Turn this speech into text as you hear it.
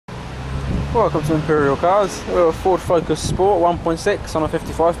Welcome to Imperial Cars. We're a Ford Focus Sport 1.6 on a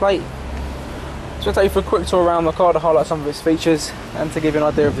 55 plate. So I'll take you for a quick tour around the car to highlight some of its features and to give you an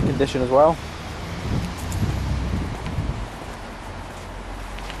idea of the condition as well.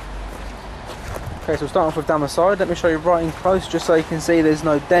 Okay, so we'll start off with down the side. Let me show you right in close just so you can see there's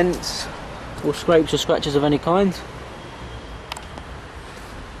no dents or scrapes or scratches of any kind.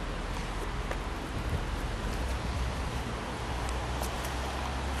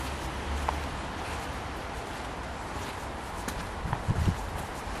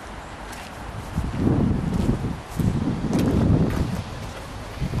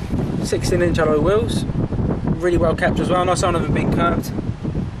 .16" alloy wheels, really well kept as well, nice, none of them being curved.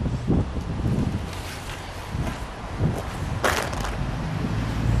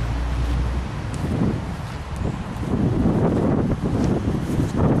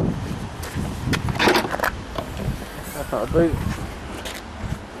 Open up the boot.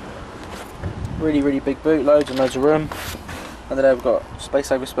 Really big boot, loads and loads of room. Under there we've got space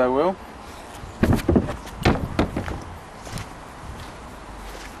over spare wheel.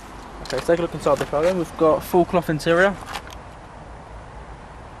 Okay, let's take a look inside the car then. We've got full cloth interior.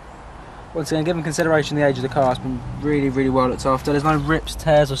 Once again, given consideration the age of the car, it's been really well looked after. There's no rips,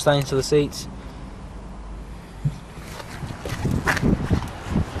 tears or stains to the seats.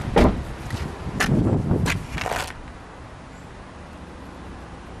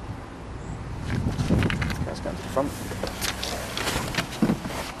 Let's go to the front.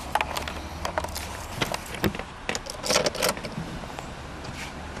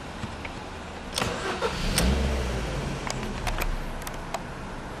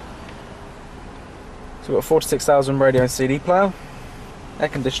 So we've got a 46,000 radio and CD player, air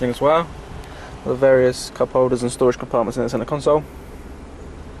conditioning as well, with various cup holders and storage compartments in the centre console.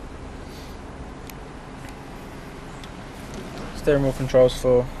 Steering wheel controls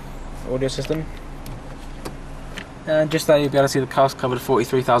for audio system. And just there you'll be able to see the car's covered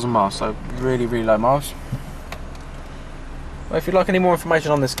 43,000 miles, so really low miles. Well, if you'd like any more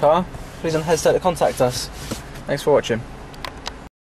information on this car, please don't hesitate to contact us. Thanks for watching.